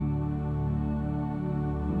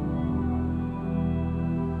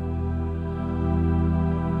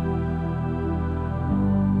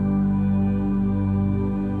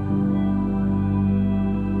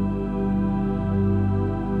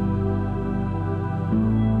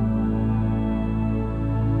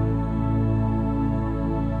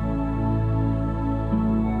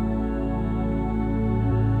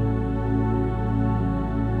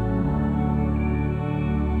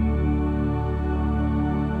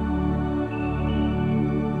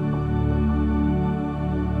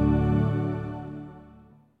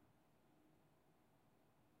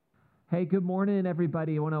Hey, good morning,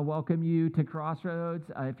 everybody. I want to welcome you to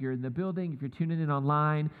Crossroads. If you're in the building, if you're tuning in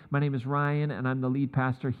online, my name is Ryan, and I'm the lead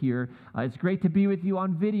pastor here. It's great to be with you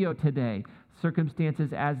on video today.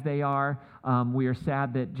 Circumstances as they are, we are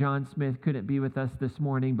sad that John Smith couldn't be with us this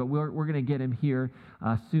morning, but we're going to get him here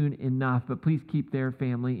soon enough. But please keep their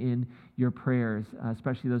family in your prayers,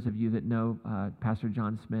 especially those of you that know Pastor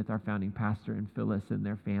John Smith, our founding pastor, and Phyllis and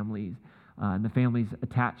their families, and the families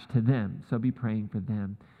attached to them. So be praying for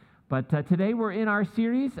them. But today we're in our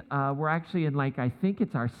series. We're actually in I think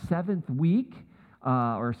it's our 7th week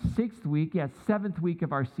or 6th week. Yeah, 7th week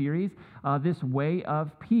of our series, this way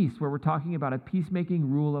of peace, where we're talking about a peacemaking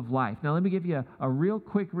rule of life. Now, let me give you a real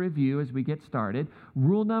quick review as we get started.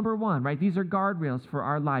 Rule number 1, right? These are guardrails for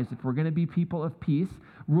our lives if we're going to be people of peace.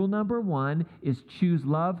 Rule number 1 is choose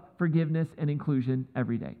love, forgiveness, and inclusion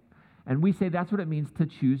every day. And we say that's what it means to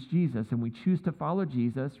choose Jesus. And we choose to follow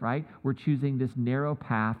Jesus, right? We're choosing this narrow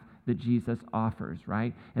path that Jesus offers,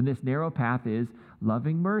 right? And this narrow path is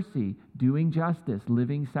loving mercy, doing justice,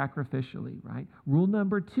 living sacrificially, right? Rule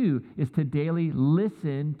number 2 is to daily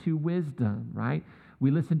listen to wisdom, right?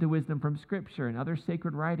 We listen to wisdom from Scripture and other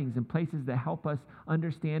sacred writings and places that help us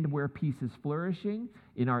understand where peace is flourishing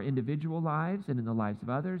in our individual lives and in the lives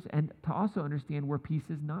of others, and to also understand where peace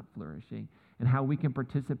is not flourishing and how we can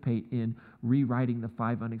participate in rewriting the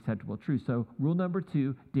 5 unacceptable truths. So rule number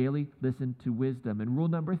 2, daily listen to wisdom. And rule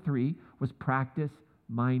number 3 was practice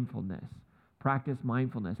mindfulness. Practice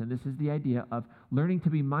mindfulness. And this is the idea of learning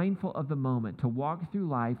to be mindful of the moment, to walk through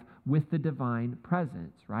life with the divine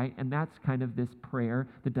presence, right? And that's kind of this prayer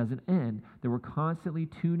that doesn't end, that we're constantly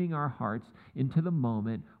tuning our hearts into the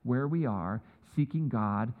moment where we are, seeking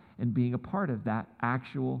God and being a part of that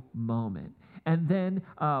actual moment. And then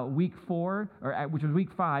week 4, which was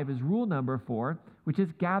week 5, is rule number 4, which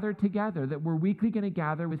is gather together, that we're weekly going to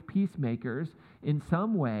gather with peacemakers in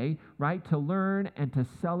some way, right, to learn and to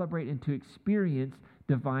celebrate and to experience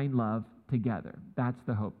divine love together. That's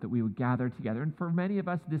the hope, that we would gather together. And for many of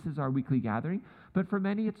us, this is our weekly gathering, but for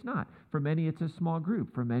many, it's not. For many, it's a small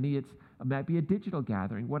group. For many, it might be a digital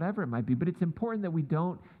gathering, whatever it might be. But it's important that we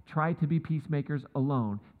don't try to be peacemakers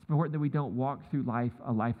alone. It's important that we don't walk through life,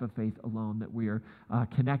 a life of faith alone, that we are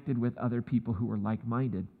connected with other people who are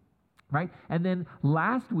like-minded. Right? And then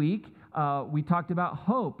last week, we talked about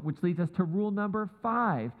hope, which leads us to rule number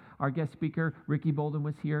 5. Our guest speaker, Ricky Bolden,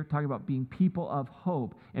 was here talking about being people of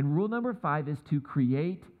hope. And rule number 5 is to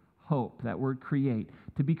create hope. That word create.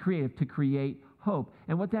 To be creative, to create hope.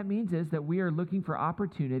 And what that means is that we are looking for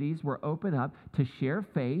opportunities. We're open up to share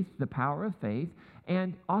faith, the power of faith.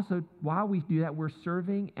 And also, while we do that, we're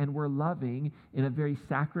serving and we're loving in a very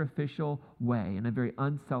sacrificial way, in a very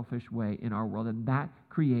unselfish way in our world. And that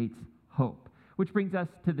creates hope, which brings us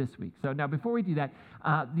to this week. So now, before we do that,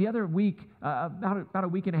 the other week, about a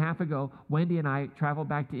week and a half ago, Wendy and I traveled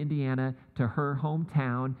back to Indiana to her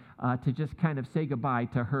hometown to just kind of say goodbye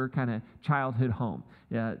to her kind of childhood home.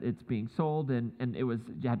 It's being sold, and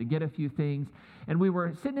you had to get a few things. And we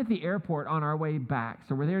were sitting at the airport on our way back.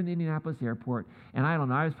 So we're there in the Indianapolis airport, and I don't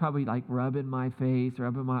know, I was probably rubbing my face,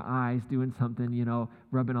 rubbing my eyes, doing something,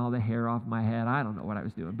 rubbing all the hair off my head. I don't know what I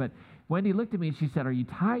was doing. But Wendy looked at me and she said, "Are you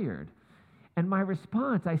tired?" And my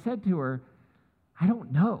response, I said to her, "I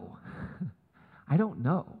don't know." I don't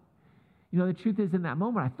know. The truth is, in that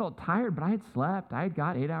moment, I felt tired, but I had slept. I had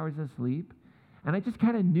got 8 hours of sleep. And I just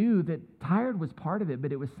kind of knew that tired was part of it,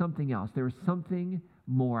 but it was something else. There was something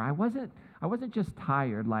more. I wasn't just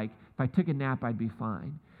tired, like if I took a nap, I'd be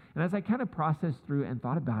fine. And as I kind of processed through and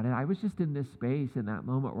thought about it, I was just in this space in that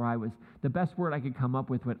moment where the best word I could come up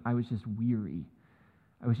with, I was just weary.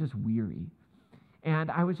 I was just weary.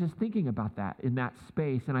 And I was just thinking about that in that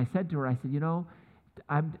space. And I said to her, I said,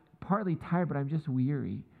 I'm partly tired, but I'm just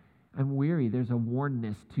weary. I'm weary. There's a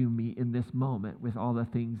wornness to me in this moment with all the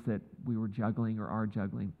things that we were juggling or are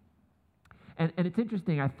juggling. And it's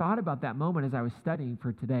interesting. I thought about that moment as I was studying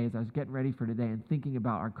for today, as I was getting ready for today and thinking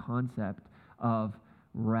about our concept of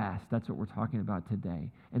rest. That's what we're talking about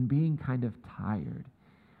today. And being kind of tired.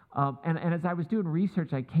 And as I was doing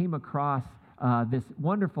research, I came across this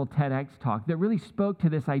wonderful TEDx talk that really spoke to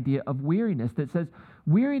this idea of weariness, that says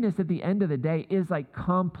weariness at the end of the day is like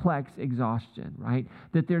complex exhaustion, right?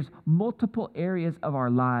 That there's multiple areas of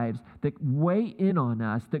our lives that weigh in on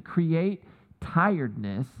us, that create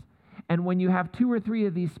tiredness. And when you have 2 or 3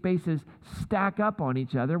 of these spaces stack up on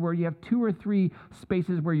each other, where you have 2 or 3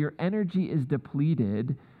 spaces where your energy is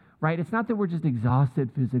depleted, right? It's not that we're just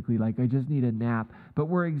exhausted physically, like I just need a nap, but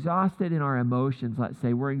we're exhausted in our emotions, let's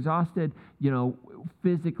say. We're exhausted,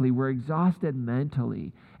 physically. We're exhausted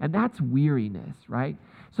mentally. And that's weariness, right?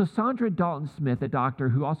 So Sandra Dalton Smith, a doctor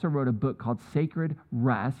who also wrote a book called Sacred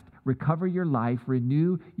Rest, recover your life,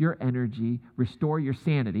 renew your energy, restore your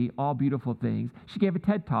sanity, all beautiful things. She gave a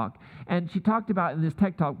TED Talk, and she talked about in this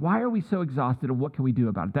TED Talk, why are we so exhausted and what can we do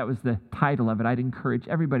about it? That was the title of it. I'd encourage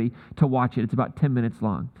everybody to watch it. It's about 10 minutes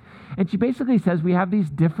long. And she basically says we have these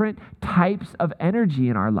different types of energy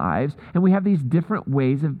in our lives, and we have these different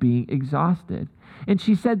ways of being exhausted. And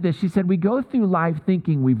she said this, she said, we go through life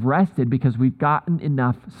thinking we've rested because we've gotten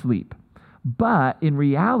enough sleep. But in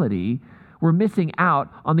reality, we're missing out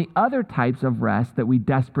on the other types of rest that we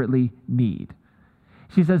desperately need.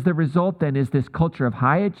 She says the result then is this culture of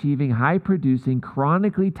high achieving, high producing,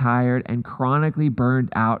 chronically tired, and chronically burned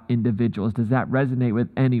out individuals. Does that resonate with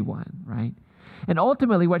anyone, right? And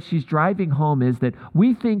ultimately what she's driving home is that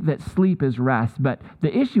we think that sleep is rest, but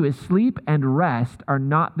the issue is sleep and rest are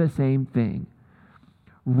not the same thing.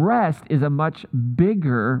 Rest is a much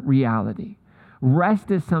bigger reality. Rest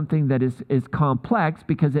is something that is complex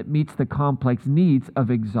because it meets the complex needs of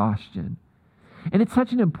exhaustion. And it's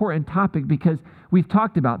such an important topic because we've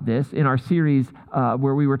talked about this in our series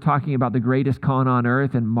where we were talking about the greatest con on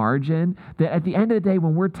earth and margin, that at the end of the day,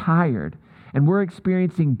 when we're tired and we're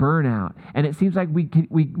experiencing burnout and it seems like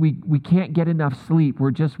we can't get enough sleep, we're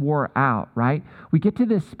just wore out, right? We get to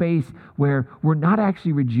this space where we're not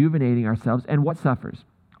actually rejuvenating ourselves, and what suffers?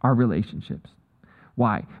 Our relationships.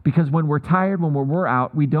 Why? Because when we're tired, when we're wore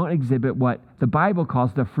out, we don't exhibit what the Bible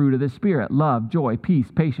calls the fruit of the Spirit: love, joy, peace,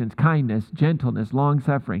 patience, kindness, gentleness,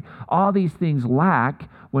 long-suffering. All these things lack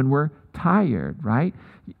when we're tired, right?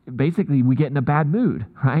 Basically, we get in a bad mood,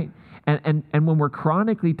 right? And when we're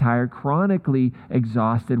chronically tired, chronically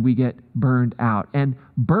exhausted, we get burned out. And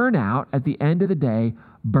burnout, at the end of the day,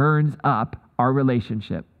 burns up our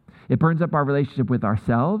relationship. It burns up our relationship with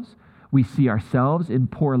ourselves. We see ourselves in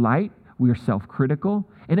poor light. We are self-critical,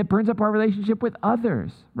 and it burns up our relationship with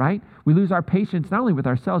others, right? We lose our patience not only with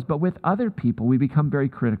ourselves, but with other people. We become very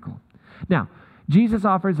critical. Now, Jesus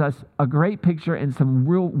offers us a great picture and some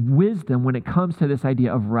real wisdom when it comes to this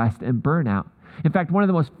idea of rest and burnout. In fact, one of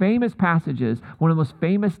the most famous passages, one of the most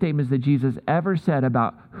famous statements that Jesus ever said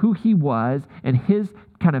about who he was and his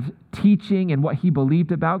kind of teaching and what he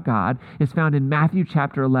believed about God is found in Matthew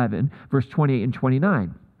chapter 11, verse 28 and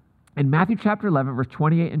 29. In Matthew chapter 11, verse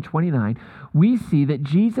 28 and 29, we see that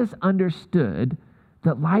Jesus understood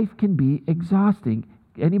that life can be exhausting.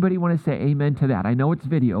 Anybody want to say amen to that? I know it's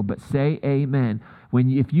video, but say amen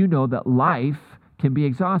if you know that life can be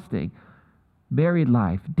exhausting. Married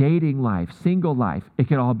life, dating life, single life, it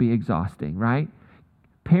can all be exhausting, right?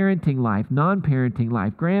 Parenting life, non-parenting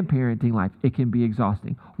life, grandparenting life, it can be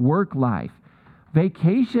exhausting. Work life,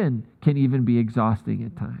 vacation can even be exhausting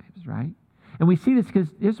at times, right? And we see this because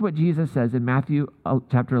this is what Jesus says in Matthew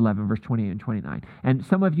chapter 11, verse 28 and 29. And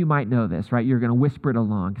some of you might know this, right? You're going to whisper it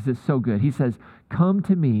along because it's so good. He says, "Come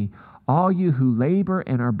to me, all you who labor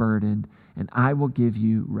and are burdened, and I will give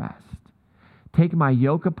you rest. Take my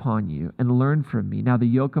yoke upon you and learn from me." Now, the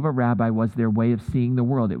yoke of a rabbi was their way of seeing the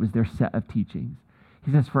world. It was their set of teachings.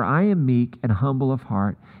 He says, "For I am meek and humble of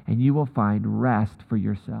heart, and you will find rest for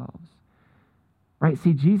yourselves." Right?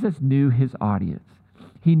 See, Jesus knew his audience.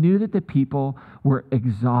 He knew that the people were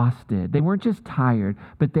exhausted. They weren't just tired,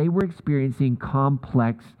 but they were experiencing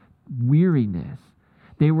complex weariness.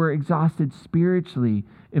 They were exhausted spiritually,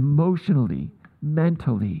 emotionally,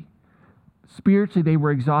 mentally. Spiritually, they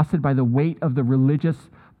were exhausted by the weight of the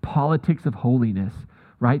religious politics of holiness,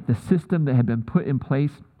 right? The system that had been put in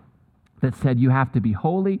place that said you have to be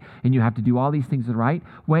holy and you have to do all these things the right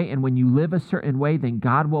way. And when you live a certain way, then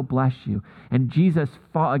God will bless you. And Jesus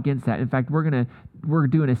fought against that. In fact, we're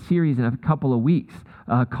doing a series in a couple of weeks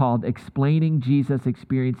called Explaining Jesus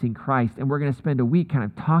Experiencing Christ. And we're going to spend a week kind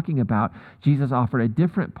of talking about Jesus offered a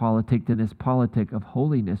different politic than this politic of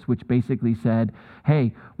holiness, which basically said,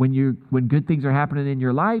 hey, when good things are happening in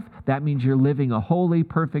your life, that means you're living a holy,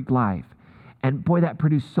 perfect life. And boy, that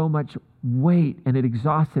produced so much weight, and it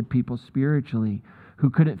exhausted people spiritually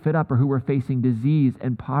who couldn't fit up or who were facing disease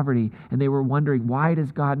and poverty. And they were wondering, why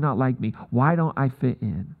does God not like me? Why don't I fit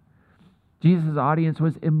in? Jesus' audience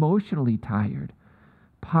was emotionally tired.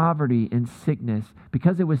 Poverty and sickness,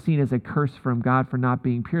 because it was seen as a curse from God for not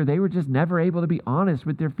being pure, they were just never able to be honest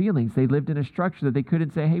with their feelings. They lived in a structure that they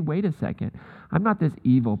couldn't say, hey, wait a second, I'm not this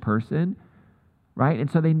evil person, right?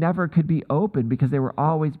 And so they never could be open because they were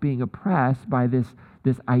always being oppressed by this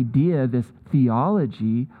idea, this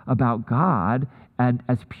theology about God and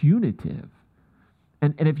as punitive.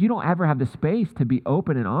 And if you don't ever have the space to be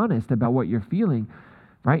open and honest about what you're feeling,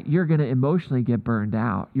 right, you're going to emotionally get burned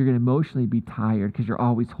out. You're going to emotionally be tired because you're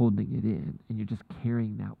always holding it in and you're just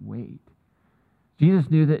carrying that weight.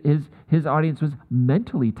 Jesus knew that his audience was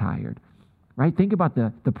mentally tired, right? Think about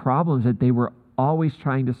the problems that they were always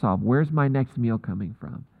trying to solve. Where's my next meal coming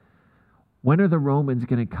from? When are the Romans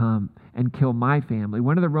going to come and kill my family?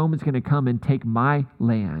 When are the Romans going to come and take my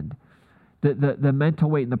land? The mental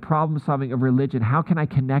weight and the problem solving of religion. How can I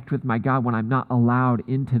connect with my God when I'm not allowed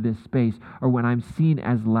into this space or when I'm seen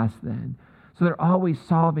as less than? So they're always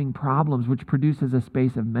solving problems, which produces a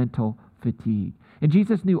space of mental fatigue. And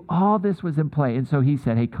Jesus knew all this was in play. And so he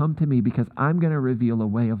said, hey, come to me because I'm going to reveal a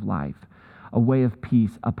way of life, a way of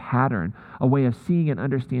peace, a pattern, a way of seeing and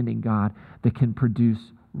understanding God that can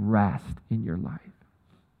produce rest in your life.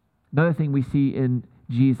 Another thing we see in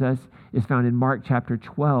Jesus is found in Mark chapter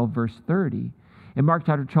 12, verse 30. In Mark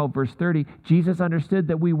chapter 12, verse 30, Jesus understood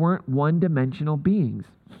that we weren't one-dimensional beings.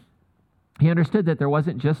 He understood that there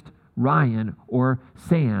wasn't just Ryan or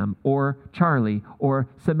Sam or Charlie or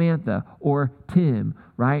Samantha or Tim,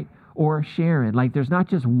 right? Or Sharon. Like there's not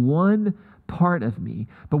just one part of me,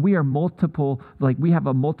 but we are multiple, like we have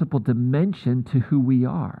a multiple dimension to who we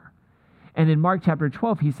are. And in Mark chapter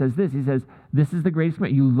 12, he says this, this is the greatest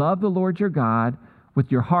commandment. You love the Lord your God with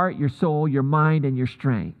your heart, your soul, your mind, and your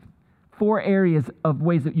strength. 4 areas of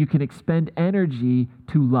ways that you can expend energy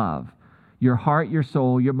to love. Your heart, your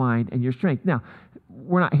soul, your mind, and your strength. Now,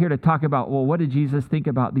 we're not here to talk about, well, what did Jesus think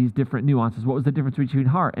about these different nuances? What was the difference between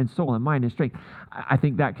heart and soul and mind and strength? I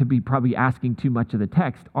think that could be probably asking too much of the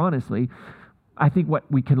text, honestly. I think what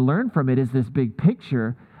we can learn from it is this big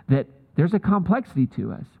picture that there's a complexity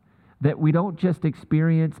to us, that we don't just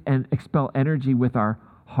experience and expel energy with our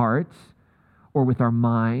hearts or with our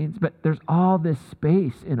minds, but there's all this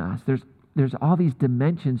space in us. There's all these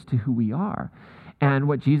dimensions to who we are. And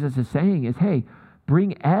what Jesus is saying is, hey,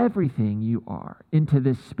 bring everything you are into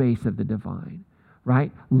this space of the divine,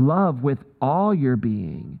 right? Love with all your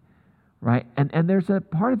being, right? And there's a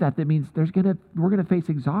part of that means we're going to face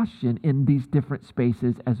exhaustion in these different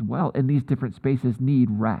spaces as well. And these different spaces need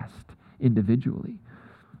rest individually.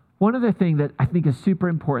 One other thing that I think is super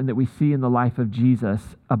important that we see in the life of Jesus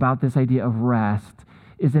about this idea of rest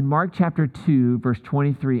is in Mark chapter 2, verse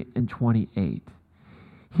 23 and 28.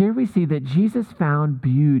 Here we see that Jesus found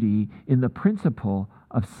beauty in the principle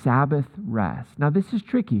of Sabbath rest. Now, this is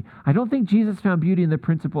tricky. I don't think Jesus found beauty in the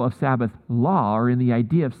principle of Sabbath law or in the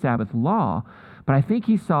idea of Sabbath law, but I think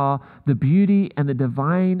he saw the beauty and the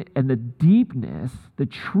divine and the deepness, the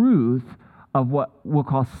truth of what we'll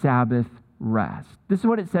call Sabbath rest. This is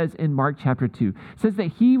what it says in Mark chapter 2. It says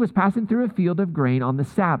that he was passing through a field of grain on the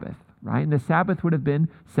Sabbath, right? And the Sabbath would have been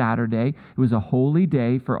Saturday. It was a holy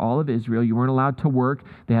day for all of Israel. You weren't allowed to work.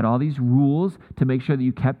 They had all these rules to make sure that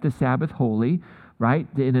you kept the Sabbath holy, right?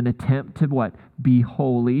 In an attempt to what? Be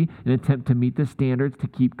holy, an attempt to meet the standards to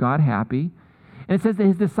keep God happy. And it says that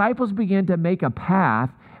his disciples began to make a path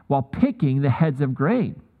while picking the heads of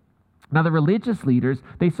grain. Now, the religious leaders,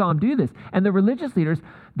 they saw him do this. And the religious leaders,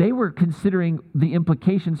 they were considering the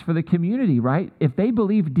implications for the community, right? If they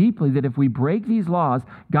believe deeply that if we break these laws,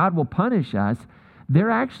 God will punish us,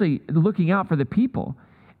 they're actually looking out for the people.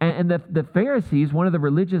 And the Pharisees, one of the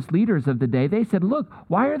religious leaders of the day, they said, look,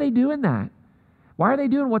 why are they doing that? Why are they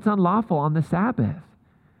doing what's unlawful on the Sabbath?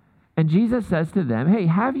 And Jesus says to them, hey,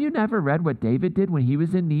 have you never read what David did when he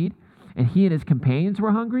was in need and he and his companions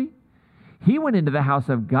were hungry? He went into the house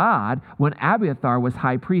of God when Abiathar was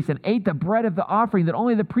high priest and ate the bread of the offering that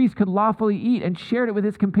only the priest could lawfully eat and shared it with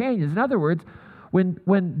his companions. In other words,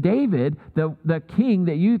 when David, the king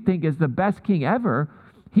that you think is the best king ever,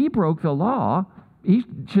 he broke the law. He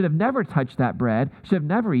should have never touched that bread, should have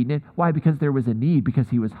never eaten it. Why? Because there was a need, because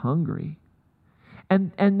he was hungry.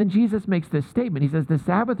 And then Jesus makes this statement. He says, the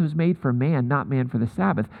Sabbath was made for man, not man for the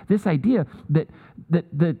Sabbath. This idea that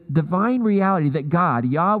the divine reality that God,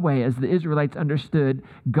 Yahweh, as the Israelites understood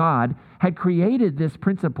God, had created this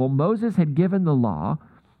principle. Moses had given the law,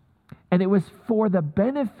 and it was for the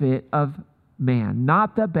benefit of man,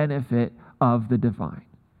 not the benefit of the divine.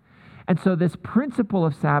 And so this principle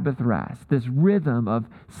of Sabbath rest, this rhythm of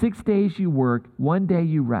 6 days you work, 1 day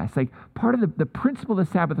you rest, like part of the principle of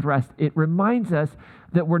Sabbath rest, it reminds us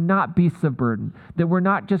that we're not beasts of burden, that we're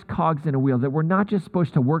not just cogs in a wheel, that we're not just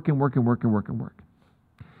supposed to work and work and work and work and work.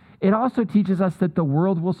 It also teaches us that the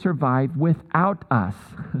world will survive without us,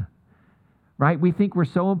 right? We think we're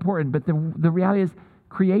so important, but the reality is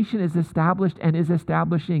creation is established and is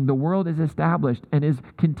establishing. The world is established and is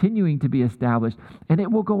continuing to be established, and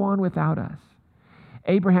it will go on without us.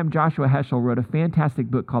 Abraham Joshua Heschel wrote a fantastic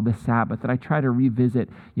book called The Sabbath that I try to revisit,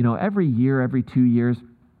 every year, every 2 years.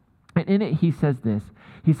 And in it, he says this.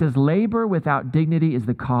 He says, labor without dignity is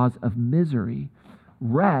the cause of misery.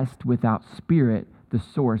 Rest without spirit, the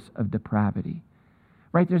source of depravity.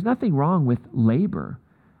 Right? There's nothing wrong with labor.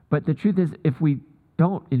 But the truth is, if we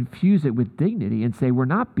don't infuse it with dignity and say we're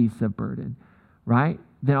not beasts of burden, right,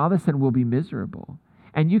 then all of a sudden we'll be miserable.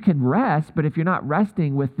 And you can rest, but if you're not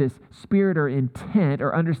resting with this spirit or intent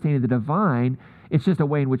or understanding the divine, it's just a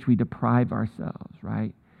way in which we deprive ourselves,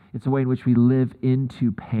 right? It's a way in which we live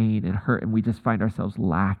into pain and hurt, and we just find ourselves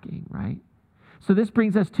lacking, right? So this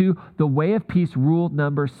brings us to the way of peace rule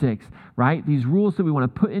number 6, right? These rules that we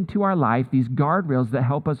want to put into our life, these guardrails that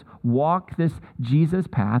help us walk this Jesus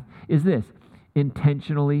path, is this: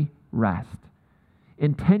 intentionally rest.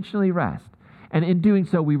 Intentionally rest. And in doing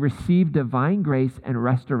so, we receive divine grace and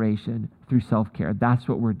restoration through self-care. That's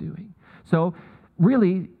what we're doing. So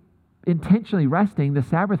really, intentionally resting, the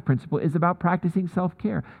Sabbath principle, is about practicing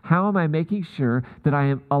self-care. How am I making sure that I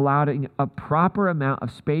am allowing a proper amount of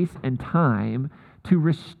space and time to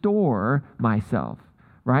restore myself,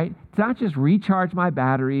 right? To not just recharge my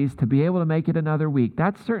batteries to be able to make it another week.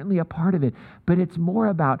 That's certainly a part of it. But it's more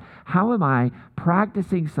about, how am I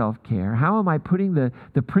practicing self-care? How am I putting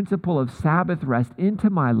the principle of Sabbath rest into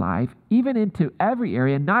my life, even into every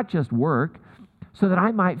area, not just work, so that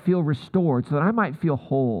I might feel restored, so that I might feel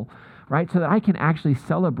whole, right? So that I can actually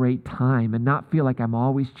celebrate time and not feel like I'm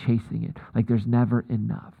always chasing it, like there's never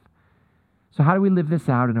enough. So how do we live this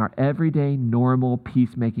out in our everyday, normal,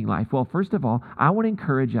 peacemaking life? Well, first of all, I want to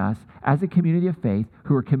encourage us as a community of faith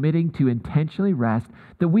who are committing to intentionally rest,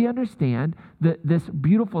 that we understand that this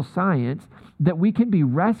beautiful science, that we can be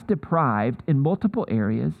rest deprived in multiple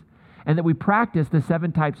areas, and that we practice the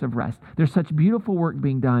 7 types of rest. There's such beautiful work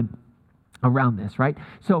being done around this, right?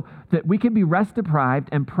 So that we can be rest deprived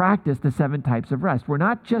and practice the 7 types of rest. We're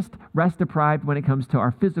not just rest deprived when it comes to our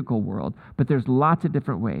physical world, but there's lots of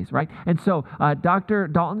different ways, right? And so Dr.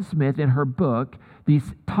 Dalton Smith, in her book,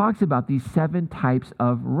 talks about these 7 types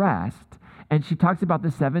of rest, and she talks about the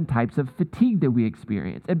 7 types of fatigue that we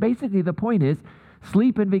experience. And basically the point is,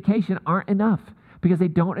 sleep and vacation aren't enough, because they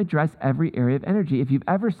don't address every area of energy. If you've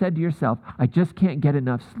ever said to yourself, I just can't get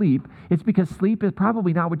enough sleep, it's because sleep is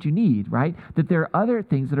probably not what you need, right? That there are other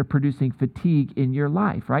things that are producing fatigue in your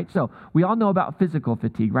life, right? So we all know about physical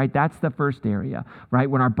fatigue, right? That's the first area, right?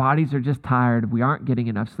 When our bodies are just tired, we aren't getting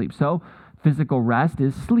enough sleep. So physical rest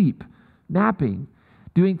is sleep, napping,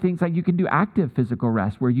 doing things like you can do active physical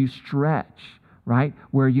rest where you stretch, right?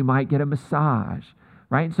 Where you might get a massage,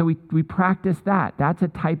 right? And so we practice that. That's a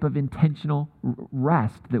type of intentional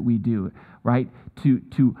rest that we do, right?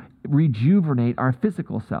 To rejuvenate our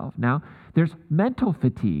physical self. Now, there's mental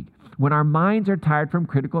fatigue, when our minds are tired from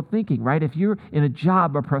critical thinking, right? If you're in a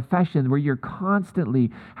job or profession where you're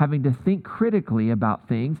constantly having to think critically about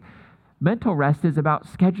things, mental rest is about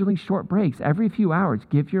scheduling short breaks. Every few hours,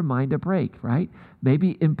 give your mind a break, right?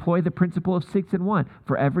 Maybe employ the principle of 6 and 1.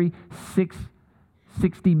 For every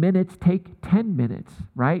 60 minutes, take 10 minutes,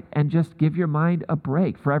 right? And just give your mind a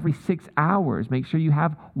break. For every 6 hours, make sure you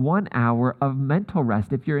have 1 hour of mental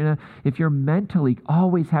rest if you're mentally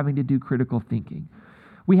always having to do critical thinking.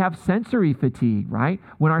 We have sensory fatigue, right?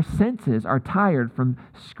 When our senses are tired from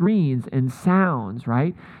screens and sounds,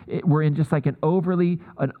 right? We're in just like an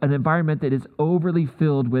environment that is overly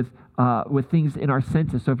filled with things in our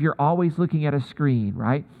senses. So if you're always looking at a screen,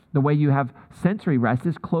 right? The way you have sensory rest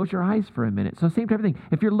is close your eyes for a minute. So same type of thing.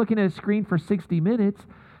 If you're looking at a screen for 60 minutes,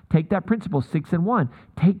 take that principle, 6 and 1.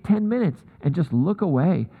 Take 10 minutes and just look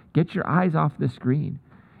away. Get your eyes off the screen.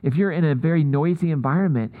 If you're in a very noisy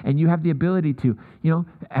environment and you have the ability to,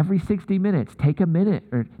 every 60 minutes, take a minute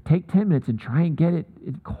or take 10 minutes and try and get it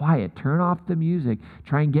quiet. Turn off the music.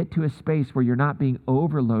 Try and get to a space where you're not being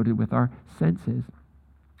overloaded with our senses.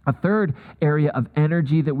 A third area of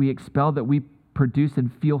energy that we expel, that we produce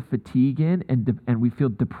and feel fatigue in, and we feel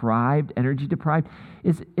deprived, energy deprived,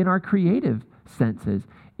 is in our creative senses,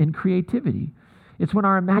 in creativity. It's when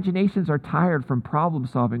our imaginations are tired from problem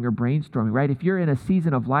solving or brainstorming, right? If you're in a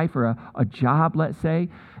season of life or a job, let's say,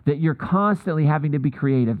 that you're constantly having to be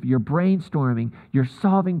creative, you're brainstorming, you're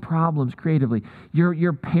solving problems creatively,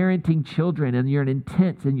 you're parenting children and you're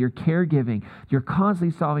intense and you're caregiving, you're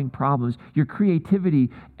constantly solving problems, your creativity,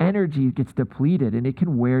 energy gets depleted and it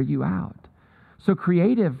can wear you out. So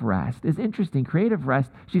creative rest is interesting. Creative rest,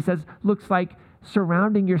 she says, looks like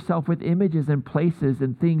surrounding yourself with images and places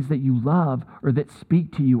and things that you love or that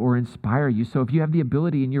speak to you or inspire you. So if you have the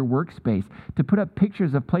ability in your workspace to put up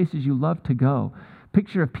pictures of places you love to go,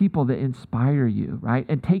 picture of people that inspire you, right?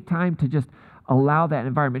 And take time to just allow that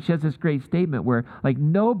environment. She has this great statement where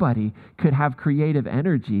nobody could have creative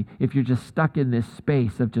energy if you're just stuck in this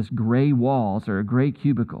space of just gray walls or a gray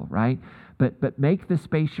cubicle, right? But make the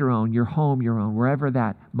space your own, your home your own, wherever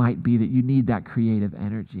that might be that you need that creative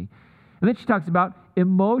energy. And then she talks about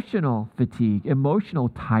emotional fatigue, emotional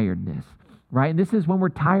tiredness, right? And this is when we're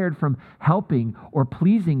tired from helping or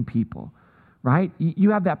pleasing people, right?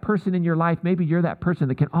 You have that person in your life. Maybe you're that person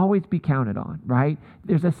that can always be counted on, right?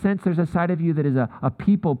 There's a side of you that is a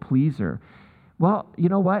people pleaser. Well, you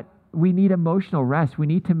know what? We need emotional rest. We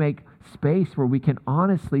need to make space where we can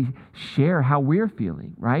honestly share how we're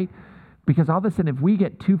feeling, right? Because all of a sudden, if we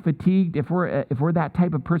get too fatigued, if we're that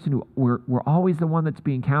type of person who we're always the one that's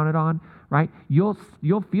being counted on, right? You'll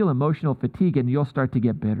feel emotional fatigue and you'll start to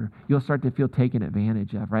get bitter. You'll start to feel taken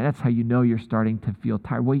advantage of, right? That's how you know you're starting to feel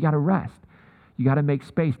tired. Well, you got to rest. You got to make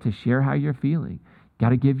space to share how you're feeling. Got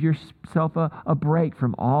to give yourself a break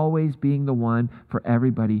from always being the one for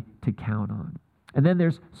everybody to count on. And then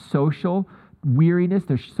there's social weariness.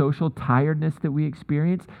 There's social tiredness that we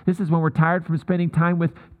experience. This is when we're tired from spending time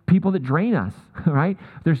with people that drain us, right?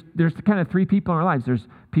 There's kind of three people in our lives. There's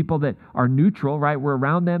people that are neutral, right? We're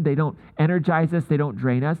around them. They don't energize us. They don't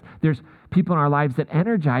drain us. There's people in our lives that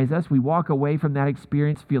energize us. We walk away from that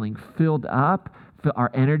experience feeling filled up.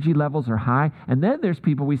 Our energy levels are high. And then there's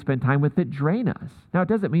people we spend time with that drain us. Now, it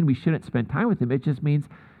doesn't mean we shouldn't spend time with them. It just means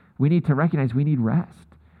we need to recognize we need rest,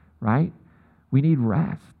 right? We need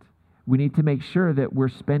rest. We need to make sure that we're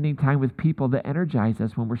spending time with people that energize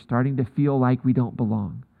us when we're starting to feel like we don't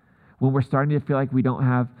belong, when we're starting to feel like we don't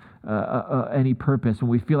have any purpose, when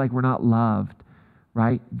we feel like we're not loved,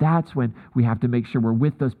 right? That's when we have to make sure we're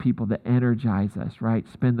with those people that energize us, right?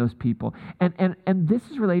 Spend those people. And this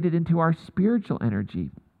is related into our spiritual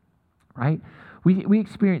energy, right? We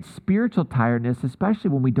experience spiritual tiredness,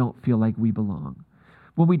 especially when we don't feel like we belong,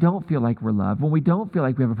 when we don't feel like we're loved, when we don't feel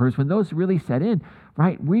like we have a purpose, when those really set in,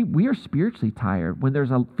 right? We are spiritually tired when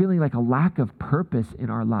there's a feeling like a lack of purpose in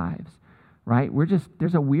our lives, right?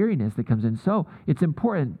 There's a weariness that comes in. So it's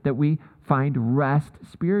important that we find rest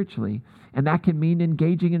spiritually. And that can mean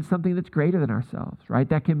engaging in something that's greater than ourselves, right?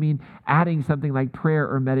 That can mean adding something like prayer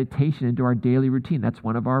or meditation into our daily routine. That's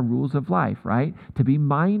one of our rules of life, right? To be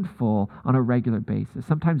mindful on a regular basis.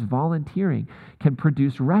 Sometimes volunteering can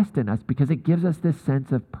produce rest in us because it gives us this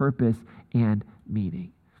sense of purpose and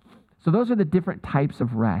meaning. So those are the different types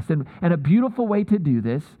of rest. And a beautiful way to do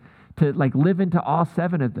this, to like live into all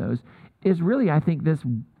seven of those, is really, I think, this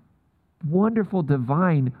wonderful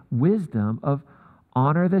divine wisdom of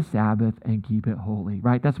honor the Sabbath and keep it holy,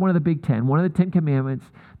 right? That's one of the big 10, one of the 10 commandments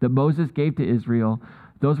that Moses gave to Israel.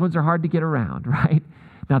 Those ones are hard to get around, right?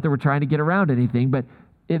 Not that we're trying to get around anything, but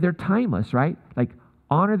they're timeless, right? Like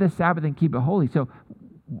honor the Sabbath and keep it holy. So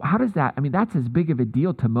how does that, I mean, that's as big of a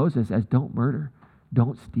deal to Moses as don't murder,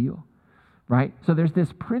 don't steal, right? So there's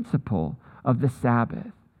this principle of the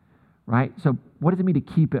Sabbath, right? So what does it mean to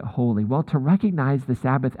keep it holy? Well, to recognize the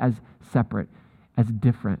Sabbath as separate, as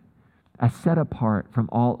different, as set apart from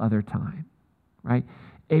all other time, right?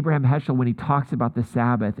 Abraham Heschel, when he talks about the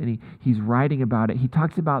Sabbath and he's writing about it, he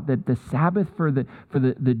talks about that the Sabbath for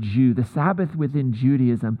the Jew, the Sabbath within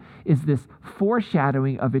Judaism is this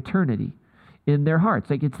foreshadowing of eternity in their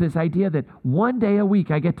hearts. Like it's this idea that one day a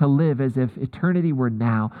week I get to live as if eternity were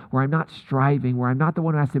now, where I'm not striving, where I'm not the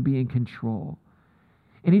one who has to be in control.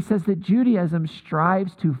 And he says that Judaism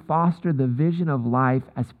strives to foster the vision of life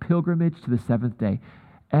as pilgrimage to the seventh day.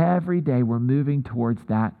 Every day we're moving towards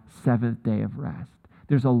that seventh day of rest.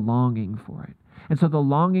 There's a longing for it. And so the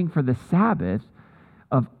longing for the Sabbath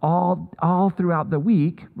of all throughout the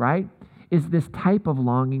week, right, is this type of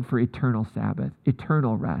longing for eternal Sabbath,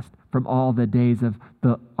 eternal rest from all the days of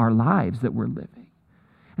our lives that we're living.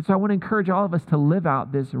 And so I want to encourage all of us to live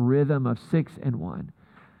out this rhythm of 6 and 1.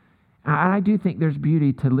 And I do think there's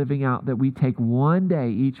beauty to living out that we take one day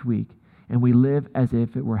each week and we live as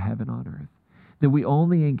if it were heaven on earth. That we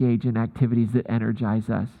only engage in activities that energize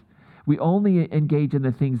us. We only engage in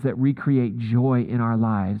the things that recreate joy in our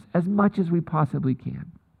lives as much as we possibly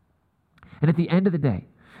can. And at the end of the day,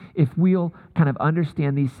 if we'll kind of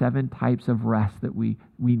understand these 7 types of rest that we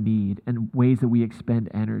need and ways that we expend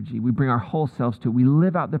energy, we bring our whole selves to it, we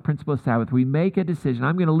live out the principle of Sabbath, we make a decision,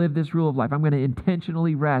 I'm going to live this rule of life, I'm going to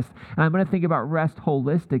intentionally rest, and I'm going to think about rest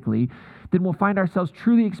holistically, then we'll find ourselves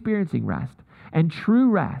truly experiencing rest. And true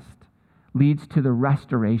rest leads to the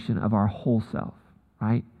restoration of our whole self,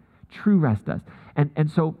 right? True rest does.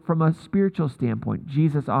 And so from a spiritual standpoint,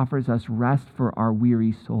 Jesus offers us rest for our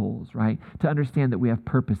weary souls, right? To understand that we have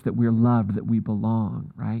purpose, that we're loved, that we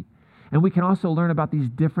belong, right? And we can also learn about these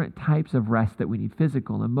different types of rest that we need: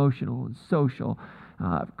 physical, emotional, and social,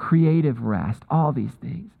 creative rest, all these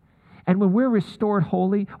things. And when we're restored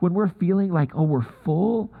wholly, when we're feeling like, oh, we're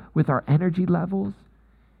full with our energy levels,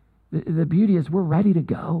 the beauty is we're ready to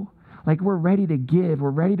go. Like we're ready to give, we're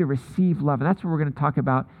ready to receive love. And that's what we're going to talk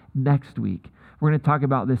about next week. We're going to talk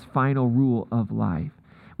about this final rule of life.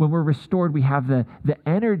 when we're restored, we have the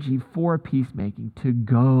energy for peacemaking to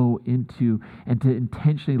go into and to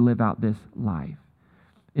intentionally live out this life.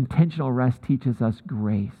 Intentional rest teaches us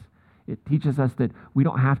grace. It teaches us that we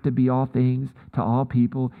don't have to be all things to all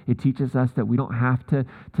people. It teaches us that we don't have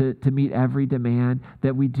to meet every demand,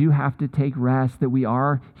 that we do have to take rest, that we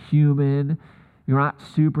are human. We're not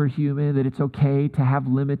superhuman, that it's okay to have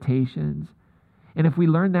limitations. And if we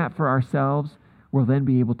learn that for ourselves, we'll then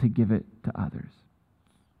be able to give it to others.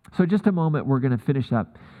 So just a moment, we're going to finish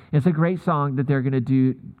up. It's a great song that they're going to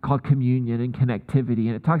do called Communion and Connectivity.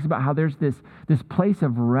 And it talks about how there's this place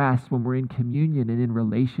of rest when we're in communion and in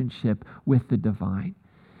relationship with the divine.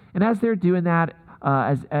 And as they're doing that,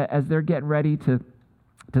 as they're getting ready to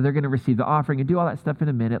they're going to receive the offering and do all that stuff in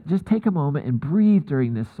a minute, just take a moment and breathe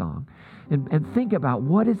during this song and think about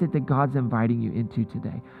what is it that God's inviting you into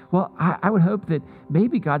today. Well, I would hope that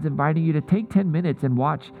maybe God's inviting you to take 10 minutes and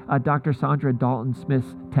watch Dr. Sandra Dalton Smith's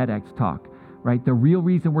TEDx talk, right? The real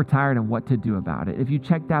reason we're tired and what to do about it. If you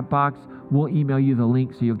check that box, we'll email you the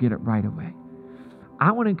link so you'll get it right away.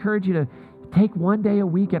 I want to encourage you to take one day a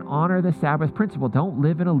week and honor the Sabbath principle. Don't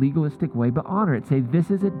live in a legalistic way, but honor it. Say,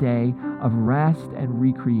 this is a day of rest and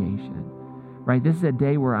recreation, right? This is a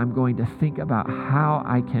day where I'm going to think about how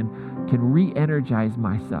I can re-energize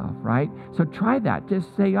myself, right? So try that.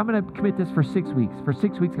 Just say, I'm going to commit this for 6 weeks. For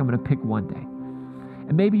 6 weeks, I'm going to pick one day.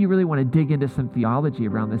 And maybe you really want to dig into some theology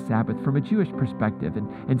around the Sabbath from a Jewish perspective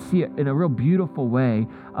and see it in a real beautiful way.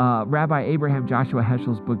 Rabbi Abraham Joshua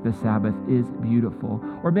Heschel's book, The Sabbath, is beautiful.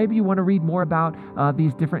 Or maybe you want to read more about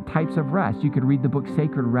these different types of rest. You could read the book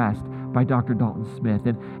Sacred Rest by Dr. Dalton Smith.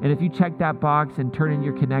 And if you check that box and turn in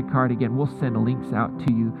your Connect card again, we'll send links out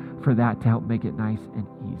to you for that to help make it nice and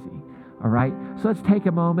easy. All right? So let's take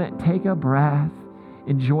a moment, take a breath,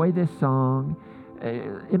 enjoy this song.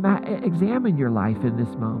 Examine your life in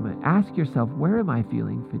this moment. Ask yourself, where am I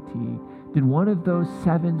feeling fatigue? Did one of those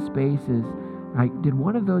 7 spaces, right? Did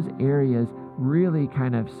one of those areas really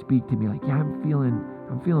kind of speak to me? Like, yeah, I'm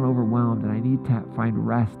feeling overwhelmed, and I need to find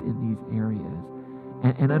rest in these areas,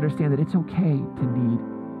 and understand that it's okay to need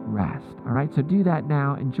rest. All right, so do that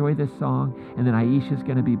now. Enjoy this song, and then Aisha's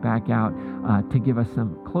going to be back out to give us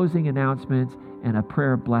some closing announcements and a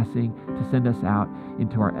prayer of blessing to send us out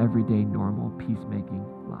into our everyday normal peacemaking